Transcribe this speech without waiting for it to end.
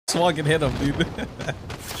Swung and hit him, dude.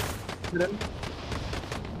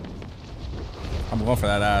 I'm going for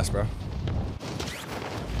that ass, bro.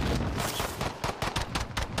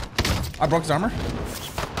 I broke his armor.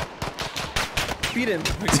 Beat him.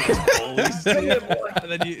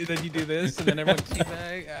 And then you do this, and then everyone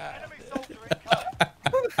teabag.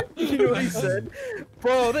 You know what he said?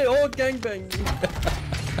 Bro, they all gangbang me.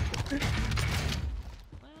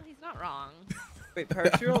 Well, he's not wrong. Wait,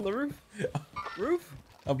 parachute on the roof? Roof?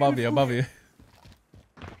 Above you, above you.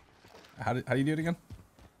 How do you do it again?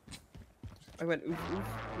 I went oof, oof,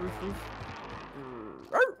 roof, roof.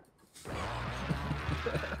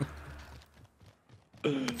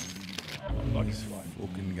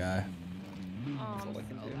 Fucking guy. Oh, I'm so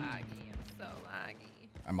laggy. I'm so laggy.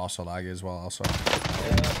 I'm also laggy as well, also.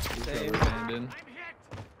 Same.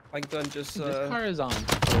 Like done just This car is on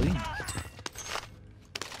fleek.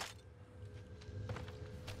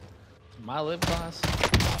 My lip gloss.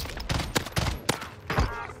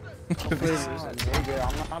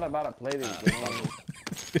 I'm not about to play this game.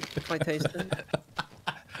 my tasting.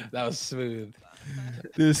 That was smooth.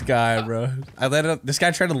 This guy, bro. I let it. This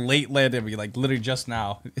guy tried to late land at me, like literally just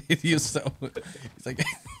now. He's so. He's like.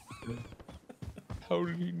 How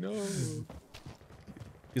did he know?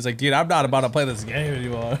 He's like, dude, I'm not about to play this game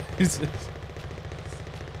anymore.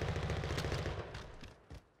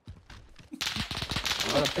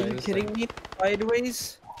 Are you kidding me?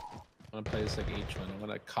 Sideways? I'm gonna play this like each one. I'm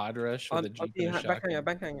gonna cod rush with On a jeep the and a shotgun.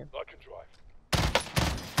 back hanger.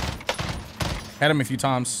 Hit him a few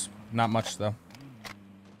times. Not much though.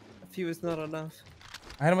 A few is not enough.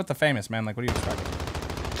 I hit him with the famous, man. Like, what do you expect?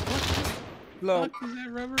 Low. What is that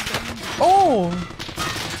rubber band? Oh!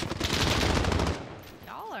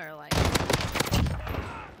 Y'all are like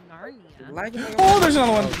Narnia. Lagging like a Oh, there's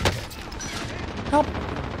another one. Help!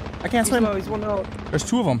 I can't He's swim. low, he's one out. There's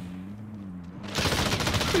two of them.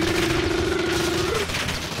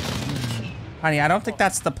 Honey, I don't think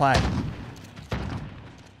that's the play.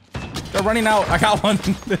 They're running out. I got one.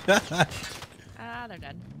 Ah, they're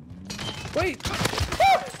dead. Wait!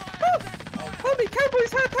 Help me,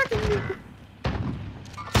 cowboys are attacking me!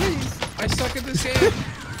 Please! I suck at this game.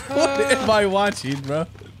 What am I watching, bro?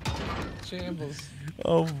 Shambles.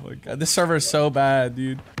 Oh my god, this server is so bad,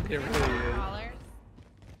 dude. It really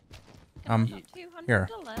is. Here,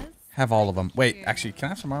 have all of them. Wait, actually, can I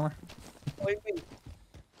have some armor? Wait.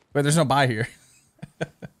 Wait, there's no buy here.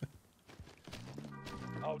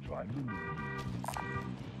 I'll drive.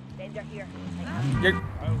 Danger here. You're...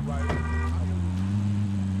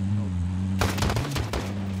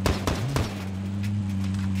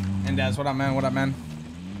 And Daz, what up, man? What up, man?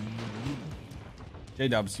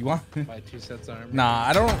 J-Dubs, you want? Buy 2 sets of armor. Nah,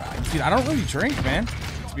 I don't. Dude, I don't really drink, man.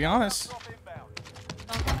 To be honest.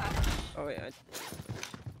 Oh, wait.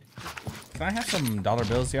 Can I have some dollar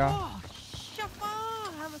bills, y'all? Oh, shut up.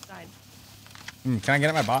 I almost died. Can I get it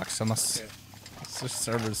in my box? Unless this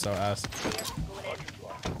server's so ass.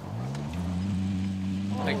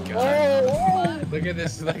 Oh my god. Look at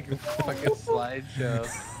this like fucking slideshow.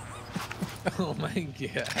 Oh my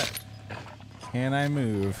god. Can I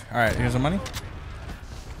move? All right, here's the money.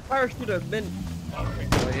 Fire should have been.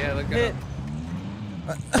 Oh yeah, look at Hit. him.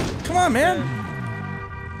 Come on, man.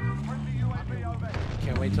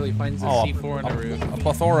 Can't wait till he finds the C4 on the roof. A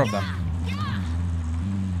plethora of them.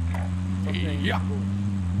 Yeah.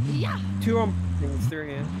 Yeah. 2 on things,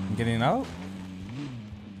 3 again. I'm getting out.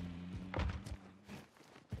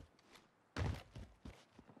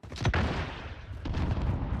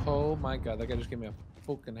 Oh my god, that guy just gave me a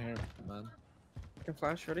fucking hair, man. Fucking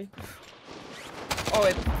flash, ready? Oh,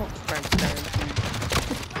 it fucking cramps down.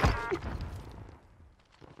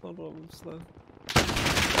 Hold on, I'm slow.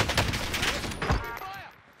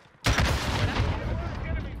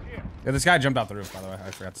 Yeah, this guy jumped out the roof, by the way. I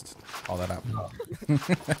forgot to call that out.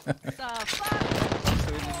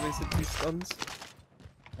 So he just wasted 2 stuns.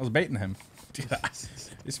 I was baiting him. Dude,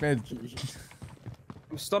 this man.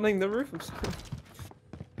 I'm stunning the roof.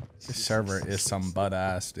 This server is some butt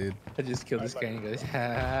ass, dude. I just killed this guy and he goes,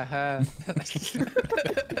 ha ha ha.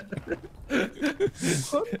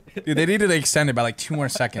 Dude, they needed to extend it by like 2 more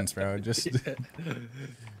seconds, bro. Just.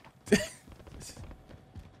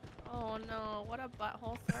 Oh no, what a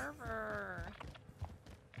butthole server.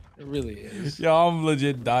 It really is. Yo, I'm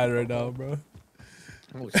legit dying right now, bro.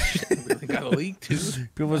 Oh shit, really got a leak too.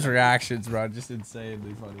 People's reactions, bro, just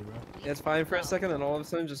insanely funny, bro. Yeah, it's fine for a second, and all of a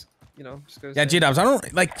sudden, just just goes. Yeah, J-Dubs, I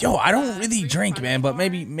don't like, yo, I don't really drink, man, but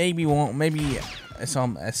maybe at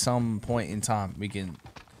some point in time we can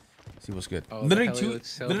see what's good. Oh,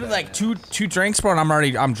 literally like two drinks, bro,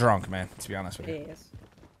 and I'm drunk, man. To be honest with you. Yes.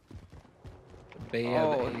 They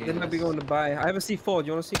Oh, have they might be going to buy. I have a C4. Do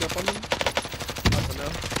you want to sneak up on them? I don't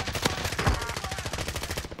know.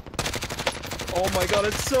 Oh my god,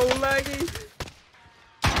 it's so laggy.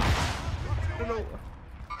 I don't know.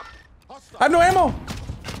 I have no ammo.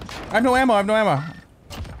 I have no ammo. I have no ammo.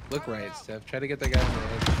 Look right, Steph. Try to get that guy on the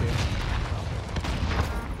edge here.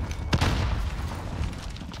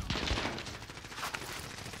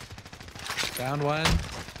 Found one.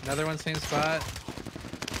 Another one, same spot.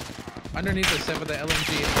 Underneath us, Steph, with the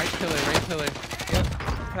LMG. Right pillar, right pillar. Yep.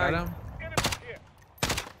 Got him.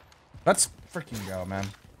 Let's freaking go, man.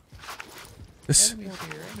 This. Enemies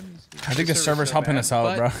here, enemies here. I think the server's so helping bad, us out,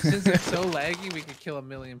 but bro. Since it's so laggy, we could kill 1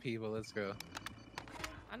 million people. Let's go.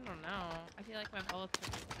 I don't know. I feel like my bullets are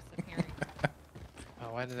just disappearing.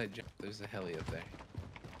 Oh, why did I jump? There's a heli up there.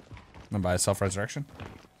 I'm gonna buy a self-resurrection.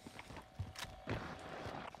 I'm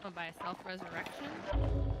gonna buy a self-resurrection.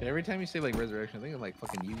 Every time you say like resurrection, I think of like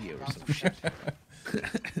fucking Yu-Gi-Oh or some shit.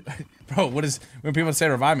 Bro, what is when people say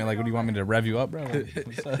revive me? Like, what do you want me to rev you up, bro? Like,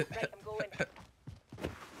 what's up?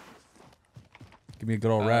 Give me a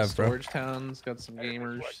good old rev, bro. Storage Town's got some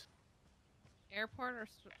gamers. Airport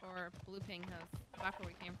or Blue Ping has. Back where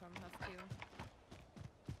we came from has two.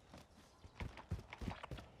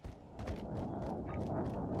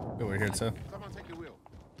 Go over here too. Someone take the wheel.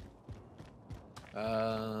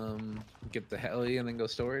 Get the heli and then go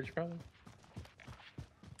storage probably.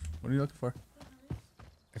 What are you looking for?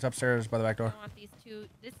 It's upstairs by the back door. I want these two.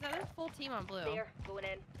 This other full team on blue. There, going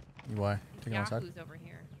in. Why? Take it outside. Yahoo's over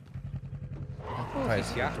here.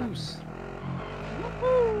 Nice. Yahoos.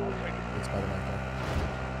 It's by the back door.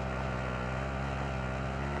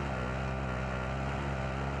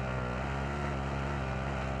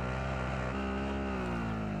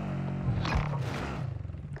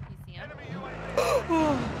 You see him?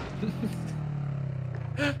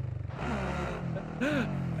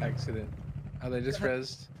 Accident. Oh, they just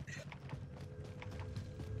rezzed.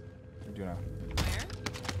 What are you doing now? Where?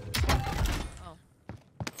 Oh.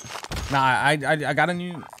 Nah, I got a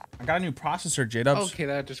new processor, J-Dubs. Okay,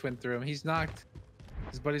 that just went through him. He's knocked.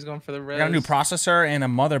 His buddy's going for the res. I got a new processor and a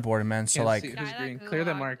motherboard, man. So Can't like, see Guy who's that green. gulag Clear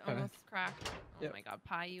that mark. Almost cracked. Oh Yep. my god,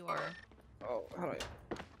 Pyee, you are. Oh, how do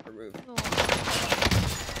I remove?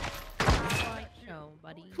 Show,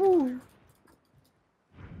 buddy. Whew.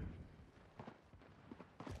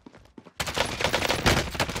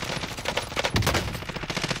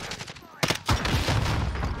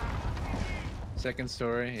 Second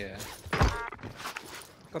story, yeah.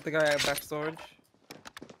 Got the guy at back storage.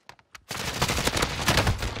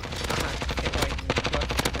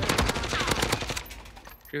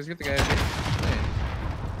 Let's get the guy. Hey.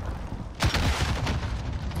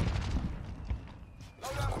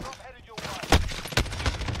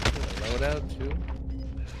 Loadout too.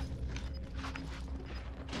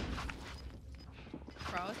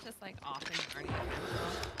 Bro, it's just like off and running.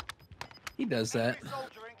 He does that.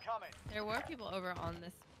 There were people over on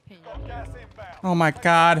this pin. oh my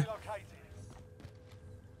god,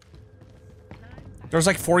 there's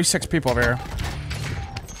like 46 people over here.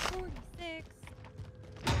 46.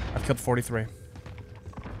 I've killed 43.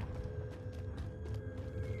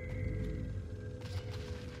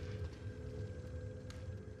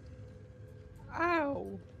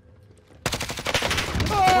 Ow.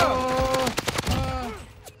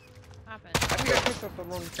 Happened. I think I picked up the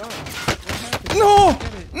wrong gun. No,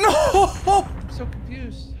 no. I'm so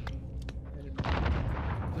confused.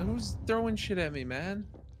 Who's throwing shit at me, man?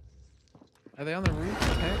 Are they on the roof?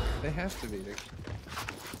 Heck, they have to be.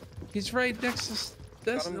 He's right next to.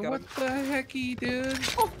 That's Got him. what the hecky, dude.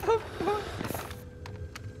 Is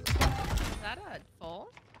that a full?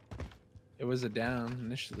 It was a down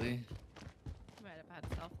initially. You might have had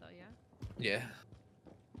self though, yeah? Yeah.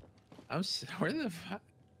 Where the fuck?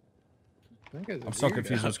 I'm so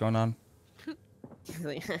confused what's going on.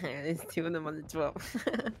 There's two of them on the 12.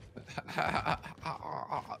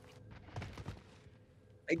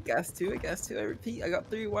 I guess two. I repeat, I got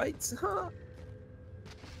 3 whites. Grab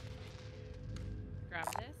this,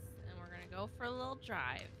 and we're gonna go for a little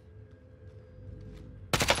drive.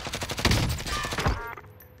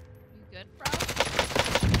 You good, bro?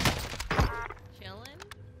 Chilling?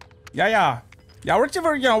 Yeah,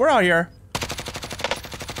 we're out here.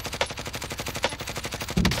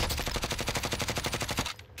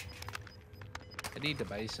 I need to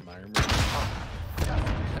buy some armor.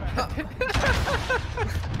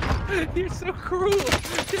 You're so cruel.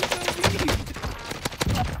 You're so mean.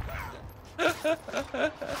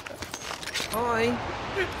 Hi.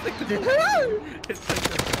 It's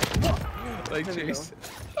like There we Chase.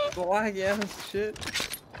 Black ass shit.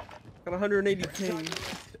 Got 180 ping.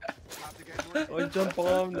 I jump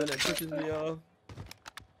on, then it pushes me off.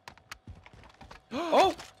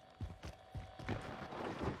 Oh!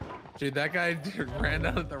 Dude, that guy ran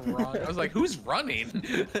out of the wrong. I was like, who's running?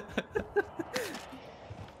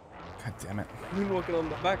 God damn it. Moonwalking on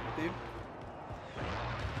the back, dude.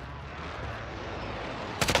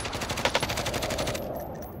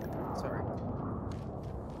 Sorry.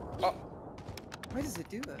 Oh. Why does it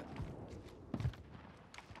do that?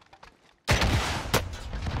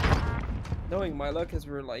 Knowing my luck as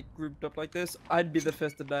we're like grouped up like this, I'd be the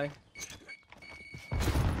first to die.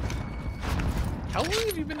 How long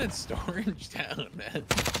have you been in Storage Town, man?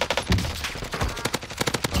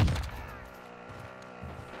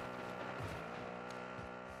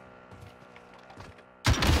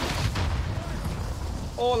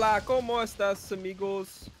 Hola, ¿cómo estás,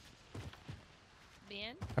 amigos?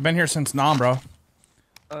 Bien. I've been here since Nam, bro.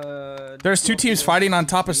 There's two teams fighting on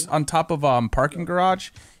top of parking garage.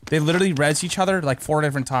 They literally res each other like 4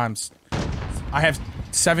 different times. I have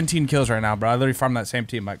 17 kills right now, bro. I literally farmed that same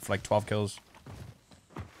team like for like 12 kills.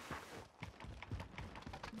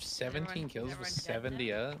 17 kills with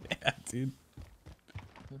 70 up. Yeah, dude.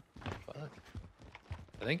 Fuck.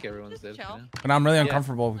 I think everyone's Just dead. chill. For now. And I'm really Yeah.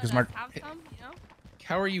 uncomfortable because my Have some, you know?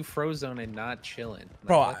 How are you Frozone and not chilling? Like,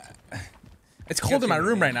 bro, what? it's cold in my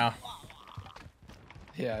room right now.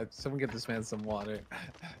 Yeah, someone get this man some water.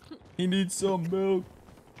 He needs some milk.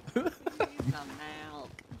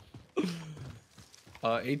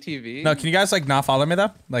 ATV? No, can you guys like not follow me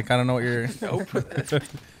though? Like I don't know what you're. Nope.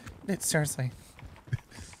 Seriously.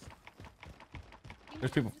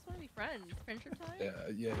 There's people. Just want to be friends. Friendship time?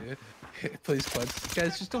 Yeah. Please, buds.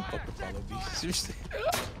 Guys, just don't fucking follow me. Seriously.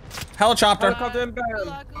 Helicopter. Helicopter inbound.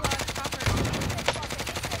 Gulag, copper.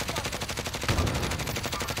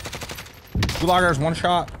 Gulager's one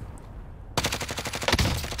shot.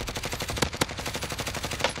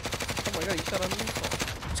 Oh my god, you shot on me.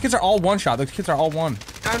 These kids are all one shot. Those kids are all one.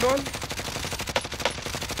 Down one.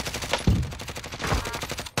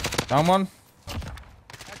 Down one.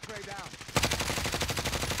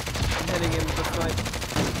 I'm hitting him with the snipe.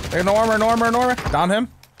 Hey, Normer. Down him.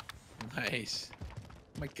 Nice.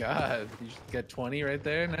 Oh my god. You got 20 right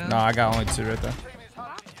there now? No, I got only 2 right there.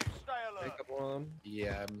 Pick up one.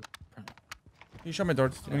 Yeah. Can you show me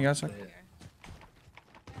door when you guys are?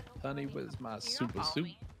 Honey was my You're super not soup.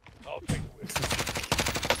 following.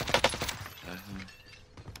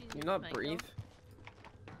 You're not Michael. brief.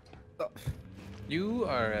 You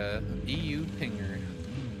are a EU pinger.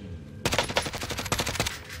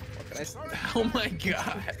 What can I say? Oh my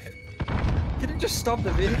god. Can you just stop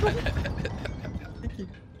the video?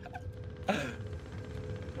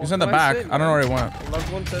 He's on the back. I don't know where he went. I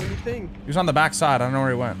love 170 thing. He was on the back side. I don't know where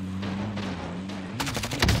he went.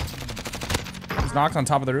 He's knocked on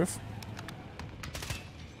top of the roof.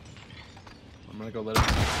 I'm gonna go let him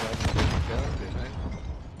go.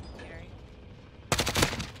 Scary.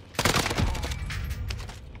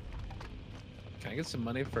 Can I get some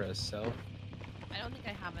money for a self? I don't think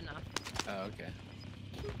I have enough. Oh, okay.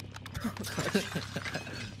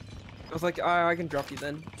 I was like, I can drop you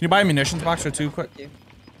then. Can you buy a munitions box or 2 quick? Thank you.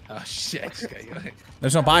 Oh shit. This guy got-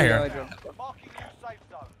 There's no buy Yeah, I here. dropped.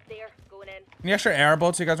 There, going in. Any extra air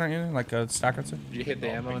bolts you guys aren't using? Like a stack or 2? Did you hit the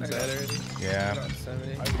ammo inside already? Yeah. Got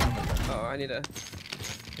 70. Oh, I need to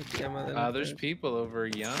hit the ammo then. There's people over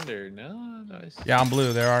yonder. No, nice. Yeah, I'm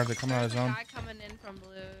blue. There are. They're coming out of There's a zone. guy coming in from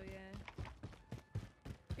blue, yeah.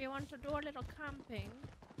 If you want to do a little camping.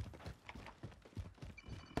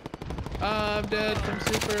 I'm dead from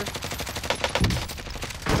super.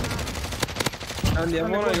 And the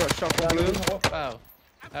other one, I got shot from blue. Wow.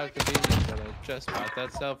 How convenient that I just bought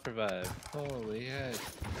that self-revive. Holy heck.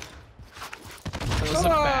 That was the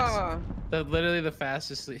fast. Literally the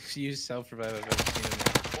fastest used self-revive I've ever seen in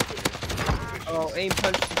my Oh, aim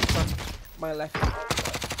punch to the front. My left.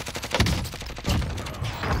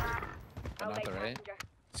 But not the right.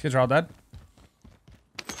 These kids are all dead.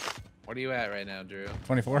 What are you at right now, Drew?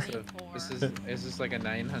 24. So is this like a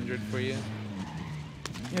 900 for you?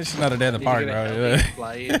 Yeah, it's just another day at the Need to park, get a bro. healthy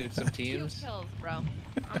fly into some 2 teams? kills, bro.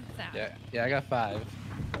 I'm sad. Yeah, I got 5.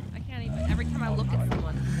 I can't even. Every time I look at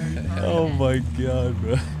someone. Oh my god,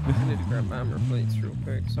 bro. I need to grab my armor plates real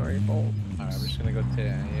quick. Sorry, Bolt. Alright, we're just gonna go to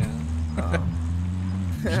yeah.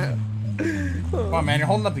 Come on, man. You're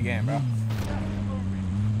holding up the game, bro.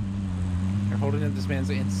 You're holding up this man's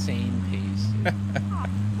insane pace.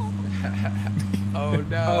 Oh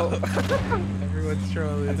no. Everyone's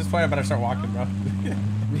trolling. At this point, I better start walking, bro.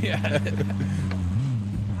 Yeah.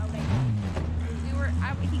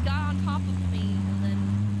 He got on top of me and then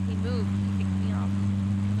he moved and kicked me off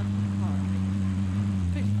the car.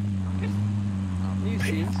 You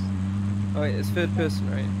see? Oh wait, it's third person,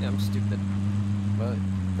 right? Yeah, I'm stupid.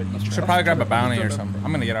 But Should probably grab a bounty or something.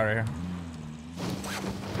 I'm gonna get out of here.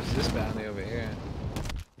 There's this bounty over here.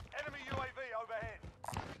 Enemy UAV overhead.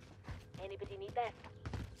 Anybody need that?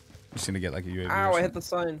 Just gonna get like a UAV. Ow, I hit the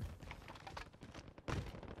sign.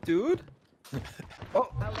 Dude? Oh.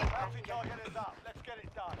 Bounty target is up. Let's get it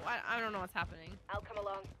done. I don't know what's happening. I'll come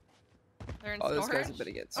along. They're in Oh, this storage. guy's a bit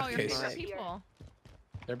of gets. Oh, your Okay, favorite so- people.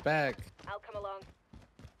 They're back. I'll come along.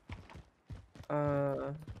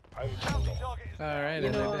 Bounty target is All right, You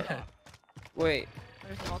and know- they're dead. Wait.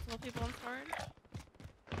 There's multiple people in storage.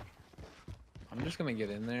 I'm just gonna get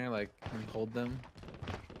in there, like, and hold them.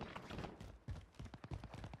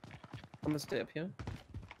 I'm gonna stay up here.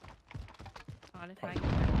 God, if I can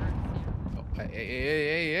remember. Oh,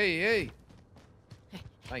 hey.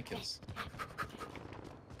 Michaels.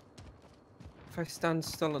 If I stand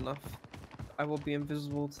still enough, I will be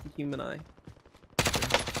invisible to the human eye.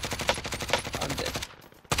 I'm dead.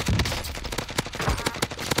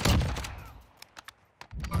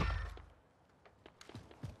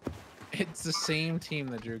 It's the same team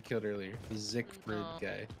that Drew killed earlier. The Zickford No.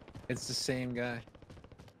 guy. It's the same guy.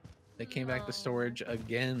 They came back to storage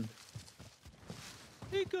again.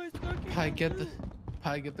 Hey guys, Pyee,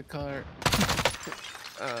 get the car.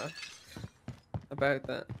 About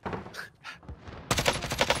that.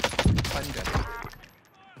 I'm good.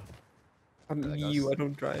 I'm Like you, us. I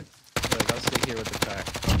don't drive. Like, I'll stay here with the car.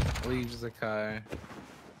 Leaves the car.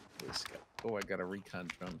 Let's go. Oh, I got a recon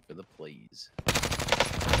drone for the plays.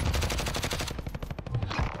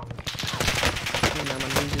 Hey man, I'm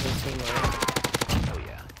losing this thing, right? Oh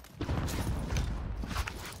yeah.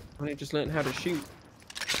 I only just learned how to shoot.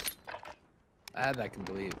 That I can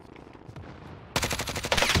believe.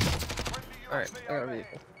 Alright, I got a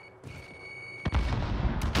vehicle.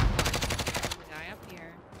 Guy up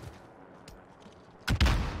here.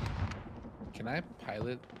 Can I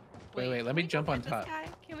pilot? Wait, let me jump on top.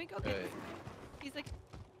 Can we go get Wait. this guy? He's like,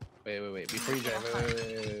 Wait. Before you drive,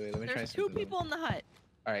 wait. Let me try there's something. two people in the hut.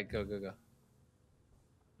 All right, go. Friendly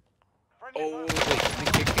Oh, fire. wait, can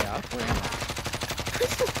you kick me off?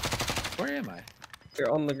 Where am I?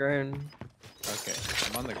 You're on the ground. Okay,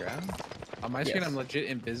 I'm on the ground. On my screen, Yes. I'm legit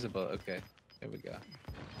invisible. Okay, there we go.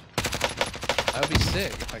 That would be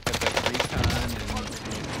sick if I could like recon and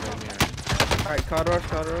throw me around. Alright, car rush.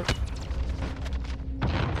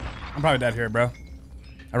 I'm probably dead here, bro.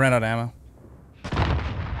 I ran out of ammo.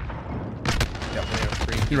 Yep,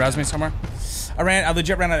 You res me somewhere? I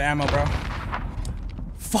legit ran out of ammo, bro.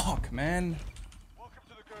 Fuck, man. Welcome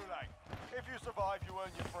to the Gulag. If you survive, you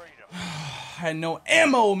earn your freedom. I had no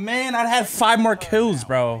ammo, man. I'd had 5 more kills,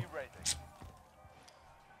 bro. Be ready.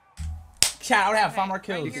 Yeah, I would have 5 more Right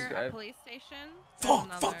kills. here, drive. a police station. There's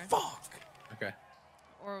another. Fuck. Okay,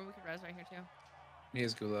 Or we could res right here too.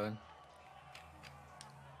 here's Gulag.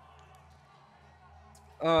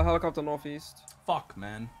 Helicopter northeast. Fuck,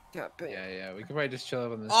 man. Yeah, we could probably just chill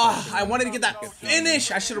up on this. Oh, side. I wanted to get that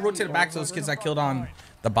finish. I should have rotated back to those kids I killed on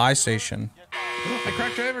the buy station. Hey,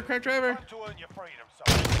 crack driver. Time to earn your freedom,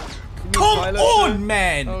 son. Come pilot on, it?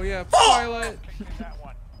 man. Oh yeah, Fuck! pilot. Execute that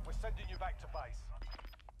one. We're sending you back to base.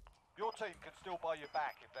 Your team can still buy you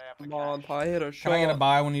back if they have the Come on, cash. Pyee, hit a shot. Can I get a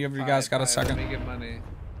buy whenever you guys got a Pyee, second? Let me get money.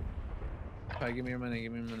 Pyee, give me your money.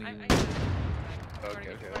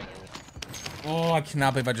 Okay. Oh, I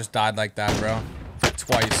cannot believe I just died like that, bro.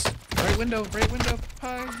 Twice. Right window, Pyee.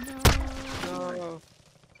 No. No.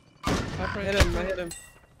 Top right. I hit him.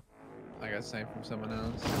 I got sniped from someone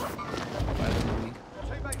else. By the movie.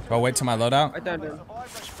 Bro, wait till my loadout. I downed him.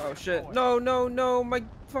 Oh shit. No, my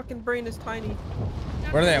fucking brain is tiny.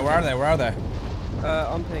 Where are they?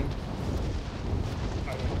 On ping.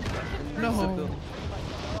 No.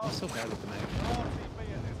 I'm so bad with the knife.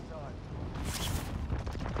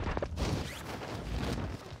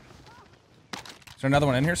 Is there another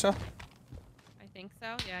one in here, so? I think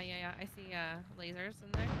so. Yeah. I see lasers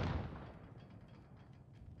in there.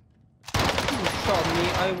 You shot me,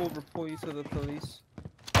 I will report you to the police.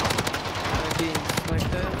 I'm being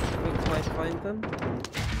sniped at. Wait till I find them.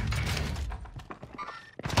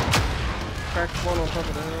 Cracked one on top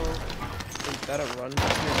of the hill. They better run.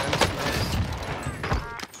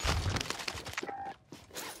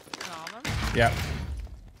 All of them. Yeah.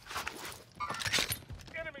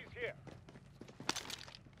 Enemies here.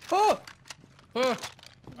 Oh! Oh,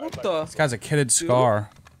 What the? This guy's a kitted scar.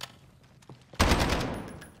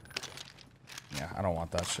 Yeah, I don't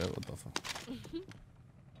want that shit. What the fuck?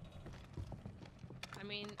 I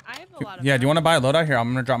mean, I have a lot of. Yeah, do you want to buy a loadout here? I'm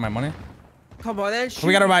gonna drop my money. Come on, then.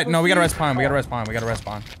 We gotta buy. No, we gotta respawn. We gotta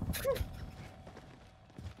respawn.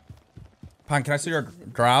 Pine, can I see your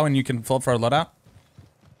Grau and you can fill it for a loadout?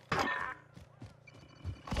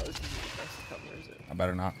 I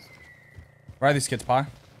better not. Where are these kids, Pyee?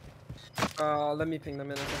 Let me ping them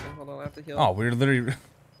in a second. Hold on, I have to heal. Oh, we're literally.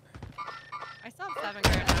 I still have 7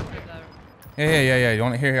 grand after the. Yeah. You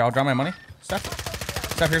want to here? I'll drop my money.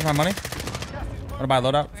 Steph, here's my money. Want to buy a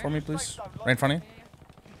loadout for me, please? Right in front of you.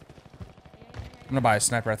 I'm gonna buy a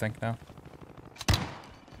sniper, I think now.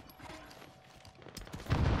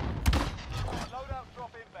 Loadout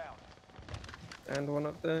drop inbound. And one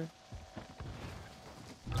up there.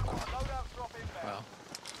 Loadout drop inbound. Wow.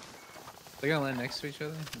 They're gonna land next to each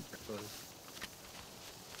other? They're close.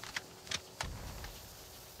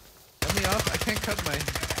 Cut me off. I can't cut my.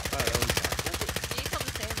 Oh, that was... He killed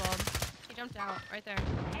disabled. He jumped out right there.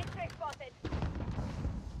 X-ray spotted.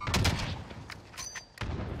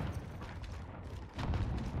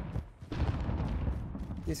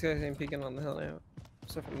 These guys ain't peeking on the hill now.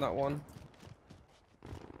 Except from that one.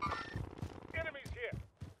 Enemies here.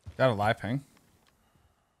 Got a live ping.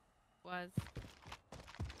 Was.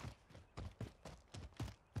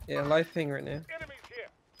 Yeah, live ping right now. Enemies here.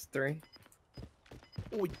 It's 3.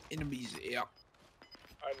 Oh, enemies. Yeah.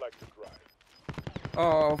 I like to drive.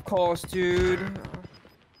 Oh, of course, dude.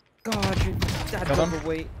 God, you that Kill him.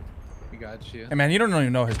 overweight. We got you. Hey man, you don't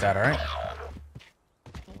even know his dad, alright?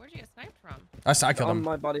 Well, where'd you get sniped from? I killed On him.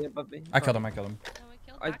 my body above me. I killed him. No, we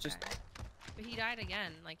killed I that just- guy. But he died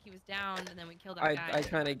again. Like he was down, and then we killed that I guy.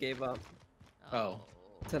 kind of gave up Oh.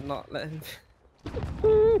 to not let him.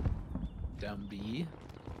 Dumb bee.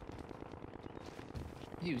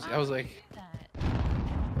 I was like,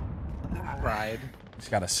 pride.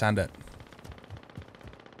 Just gotta send it.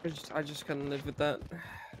 I just couldn't live with that.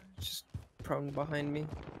 Just prone behind me.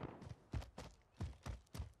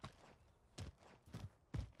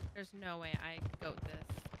 There's no way I goat this.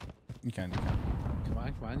 You can. Come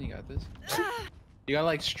on, you got this. You gotta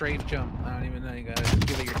like strafe jump. I don't even know. You gotta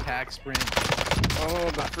give it your tack sprint.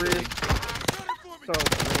 Oh, the fridge. So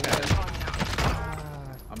bad.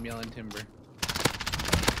 I'm yelling timber.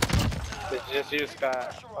 Just use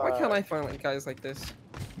that. Why can't I find like guys like this?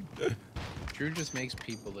 Drew just makes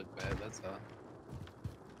people look bad. That's all.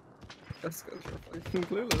 That's because you're fucking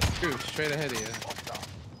clueless. Drew, straight ahead of you.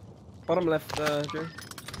 Bottom left, Drew.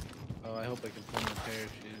 Oh, I hope I can pull my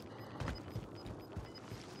parachute.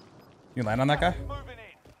 You land on that guy? Moving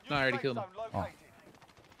in. No, I already killed him. Zone located.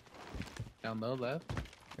 Down low, left.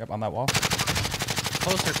 Yep, on that wall.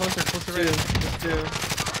 Closer Two. right. Just 2.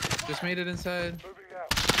 Just made it inside. Moving out.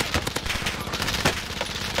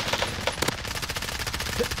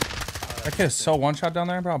 That kid is so one shot down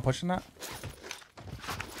there, bro. I'm pushing that.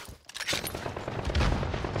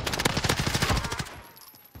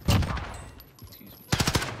 Excuse me.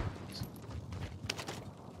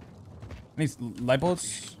 Needs light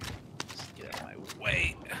bullets. Just get out of my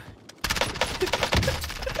way. Did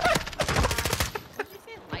you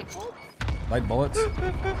say light bulb? Light bullets.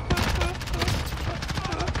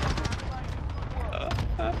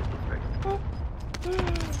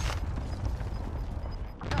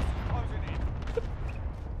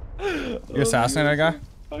 You assassinated that guy?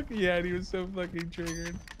 Fuck yeah, and he was so fucking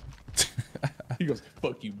triggered. He goes,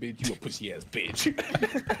 "Fuck you, bitch! You a pussy ass bitch!"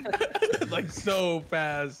 Like so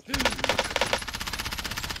fast. I'm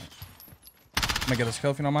gonna get this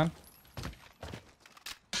kill if you don't mind.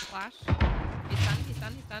 Flash. He's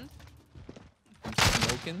stunned. I'm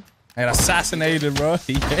smoking. I got assassinated, bro.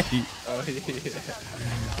 Yay. Oh yeah.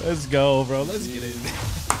 Let's go, bro. Let's get it.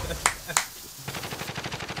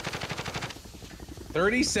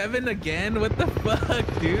 37 again? What the fuck,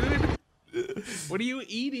 dude? What are you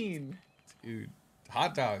eating? Dude,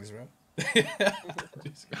 hot dogs, bro.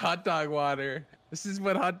 Hot dog water. This is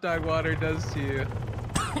what hot dog water does to you.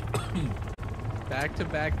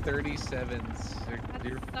 Back-to-back 37s. That's so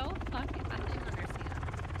fucking. I don't even understand.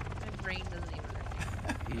 My brain doesn't even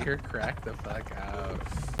understand. You're cracked the fuck out.